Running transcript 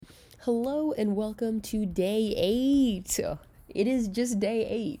Hello and welcome to day 8. It is just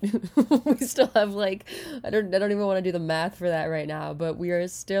day 8. We still have I don't even want to do the math for that right now, but we are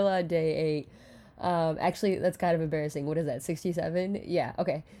still on day 8. Actually, that's kind of embarrassing. What is that? 67? Yeah,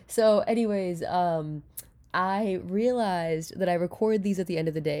 okay. So anyways, I realized that I record these at the end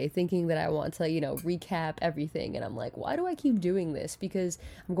of the day thinking that I want to, recap everything. And I'm like, why do I keep doing this? Because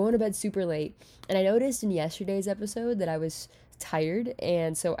I'm going to bed super late. And I noticed in yesterday's episode that I was tired.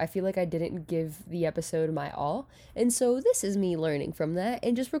 And so I feel like I didn't give the episode my all. And so this is me learning from that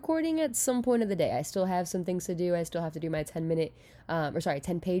and just recording at some point of the day. I still have some things to do. I still have to do my 10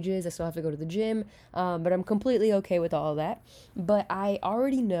 pages. I still have to go to the gym. But I'm completely okay with all of that. But I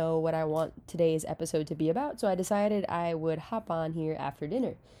already know what I want today's episode to be about, so I decided I would hop on here after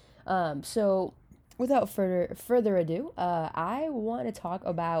dinner. So without further ado, I want to talk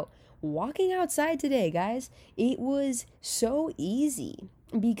about walking outside today, guys. It was so easy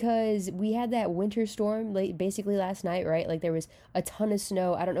because we had that winter storm basically last night, right? Like there was a ton of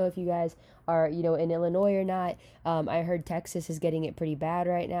snow. I don't know if you guys are, in Illinois or not. I heard Texas is getting it pretty bad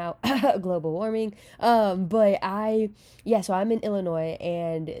right now, global warming. So I'm in Illinois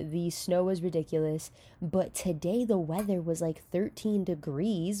and the snow was ridiculous. But today the weather was like 13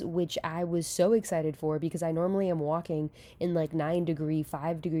 degrees, which I was so excited for because I normally am walking in like 9 degree,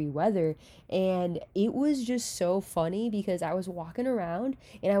 5 degree weather. And it was just so funny because I was walking around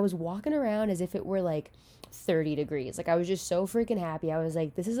and I was walking around as if it were like 30 degrees. Like I was just so freaking happy. I was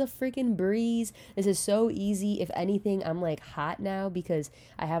like, this is a freaking breeze. This is so easy. If anything, I'm like hot now because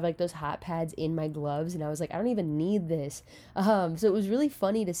I have like those hot pads in my gloves and I was like, I don't even need this. So it was really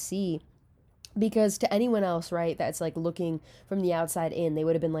funny to see because to anyone else, right, that's like looking from the outside in, they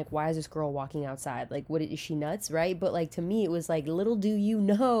would have been like, why is this girl walking outside? Like, what is she nuts, right? But like to me, it was like, little do you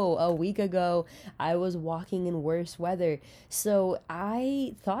know, a week ago I was walking in worse weather. So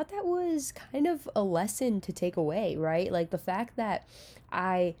I thought that was kind of a lesson to take away, right? Like the fact that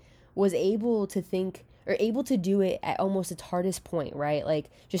I was able to think or able to do it at almost its hardest point, right? Like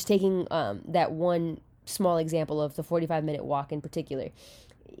just taking that one small example of the 45-minute walk in particular,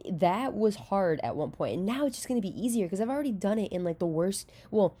 that was hard at one point, and now it's just going to be easier because I've already done it in like the worst,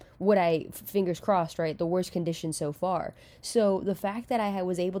 well, what I fingers crossed, right, the worst conditions so far. So the fact that I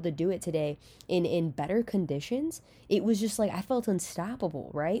was able to do it today in better conditions, it was just like I felt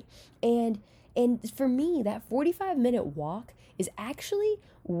unstoppable, right? And for me, that 45-minute walk is actually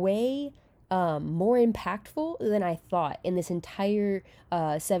way more impactful than I thought in this entire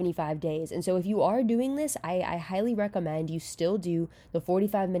 75 days. And so if you are doing this, I highly recommend you still do the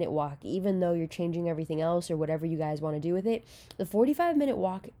 45-minute walk, even though you're changing everything else or whatever you guys want to do with it. The 45-minute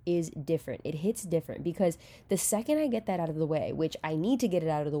walk is different. It hits different because the second I get that out of the way, which I need to get it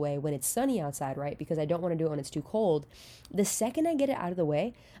out of the way when it's sunny outside, right? Because I don't want to do it when it's too cold. The second I get it out of the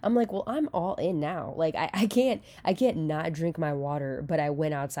way, I'm like, well, I'm all in now. Like I can't not drink my water, but I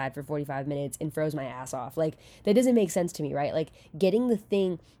went outside for 45 minutes and froze my ass off. Like that doesn't make sense to me, right? Like getting the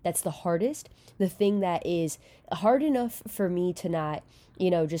thing that's the hardest, the thing that is hard enough for me to not,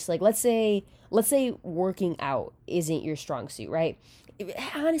 just like let's say working out isn't your strong suit, right?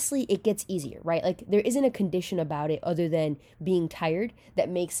 Honestly, it gets easier, right? Like there isn't a condition about it other than being tired that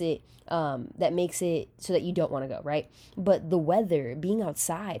makes it so that you don't want to go, right? But the weather, being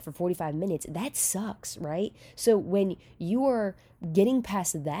outside for 45 minutes, that sucks, right? So when you are getting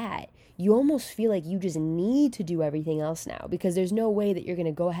past that, you almost feel like you just need to do everything else now because there's no way that you're going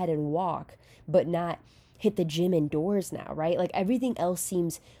to go ahead and walk but not hit the gym indoors now, right? Like everything else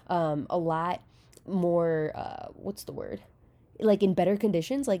seems a lot more what's the word? Like in better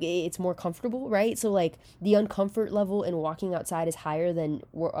conditions, like it's more comfortable, right? So like the uncomfort level in walking outside is higher than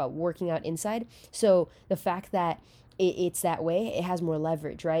working out inside. So the fact that it's that way, it has more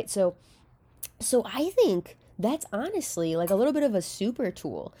leverage, right? So I think that's honestly like a little bit of a super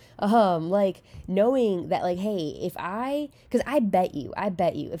tool. Like knowing that like, hey, because I bet you,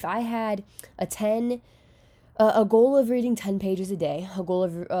 if I had a goal of reading 10 pages a day, a goal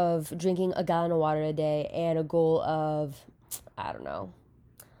of drinking a gallon of water a day, and a goal of, I don't know,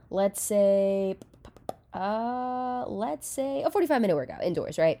 let's say a 45-minute workout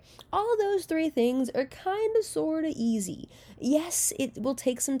indoors, right? All those three things are kind of sort of easy. Yes, it will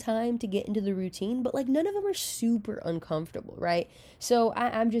take some time to get into the routine, but like none of them are super uncomfortable, right? So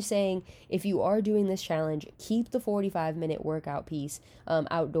I'm just saying, if you are doing this challenge, keep the 45-minute workout piece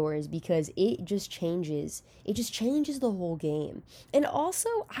outdoors because it just changes the whole game. And also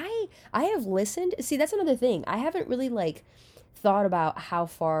I have listened, see, that's another thing, I haven't really like thought about how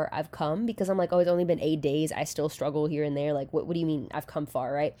far I've come, because I'm like, oh, it's only been 8 days. I still struggle here and there. Like, what do you mean I've come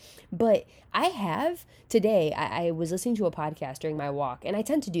far, right? But I have today, I was listening to a podcast during my walk, and I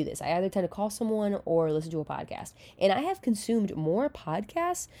tend to do this. I either tend to call someone or listen to a podcast. And I have consumed more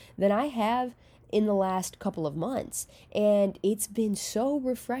podcasts than I have in the last couple of months. And it's been so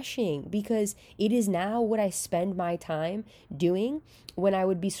refreshing because it is now what I spend my time doing when I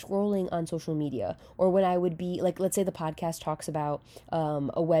would be scrolling on social media, or when I would be like, let's say the podcast talks about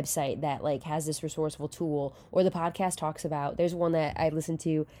a website that like has this resourceful tool, or the podcast talks about, there's one that I listened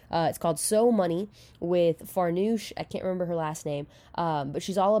to, it's called So Money with Farnoosh. I can't remember her last name, but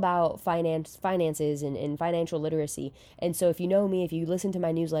she's all about finances and financial literacy. And so if you know me, if you listen to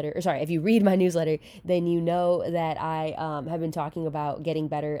my newsletter, or sorry, if you read my newsletter, then you know that I have been talking about getting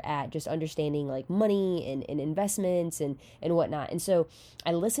better at just understanding like money and investments and whatnot. And so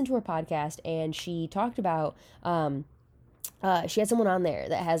I listened to her podcast, and she talked about she had someone on there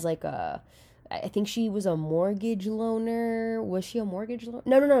that has like a, I think she was a mortgage loaner. Was she a mortgage loaner?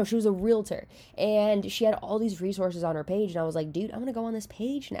 No. She was a realtor. And she had all these resources on her page. And I was like, dude, I'm going to go on this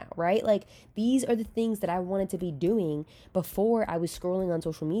page now, right? Like, these are the things that I wanted to be doing before I was scrolling on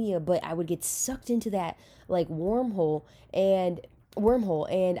social media. But I would get sucked into that, like, wormhole, and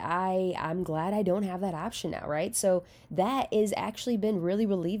I'm glad I don't have that option now, right? So that has actually been really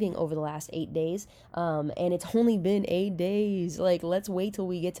relieving over the last 8 days, and it's only been 8 days. Like, let's wait till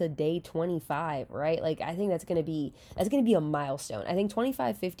we get to day 25, right? Like, I think that's gonna be a milestone. I think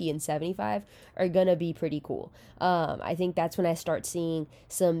 25, 50, and 75 are gonna be pretty cool. I think that's when I start seeing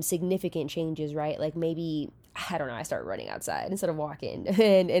some significant changes, right? Like, maybe, I don't know, I start running outside instead of walking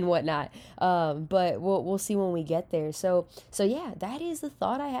and whatnot. But we'll see when we get there. So yeah, that is the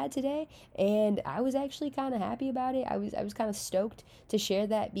thought I had today, and I was actually kind of happy about it. I was kind of stoked to share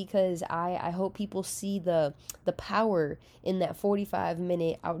that, because I hope people see the power in that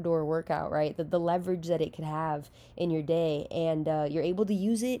 45-minute outdoor workout, right? The leverage that it could have in your day, and you're able to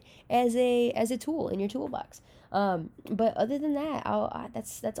use it as a tool in your toolbox. But other than that,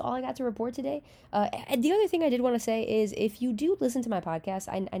 that's all I got to report today. The other thing I did want to say is, if you do listen to my podcast,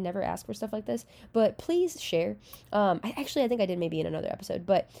 I never ask for stuff like this, but please share. I think I did maybe in another episode,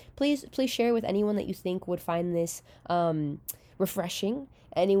 but please share with anyone that you think would find this refreshing,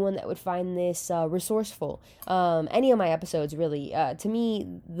 anyone that would find this resourceful. Any of my episodes, really. To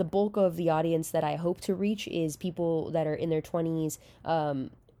me, the bulk of the audience that I hope to reach is people that are in their 20s,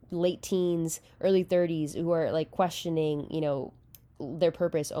 late teens, early 30s, who are like questioning, their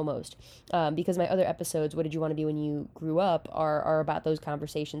purpose almost. Because my other episodes, What Did You Want to Be When You Grew Up, are about those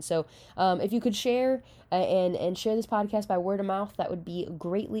conversations. So if you could share and share this podcast by word of mouth, that would be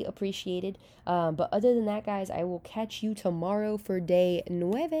greatly appreciated. But other than that, guys, I will catch you tomorrow for day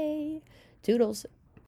 9. Toodles.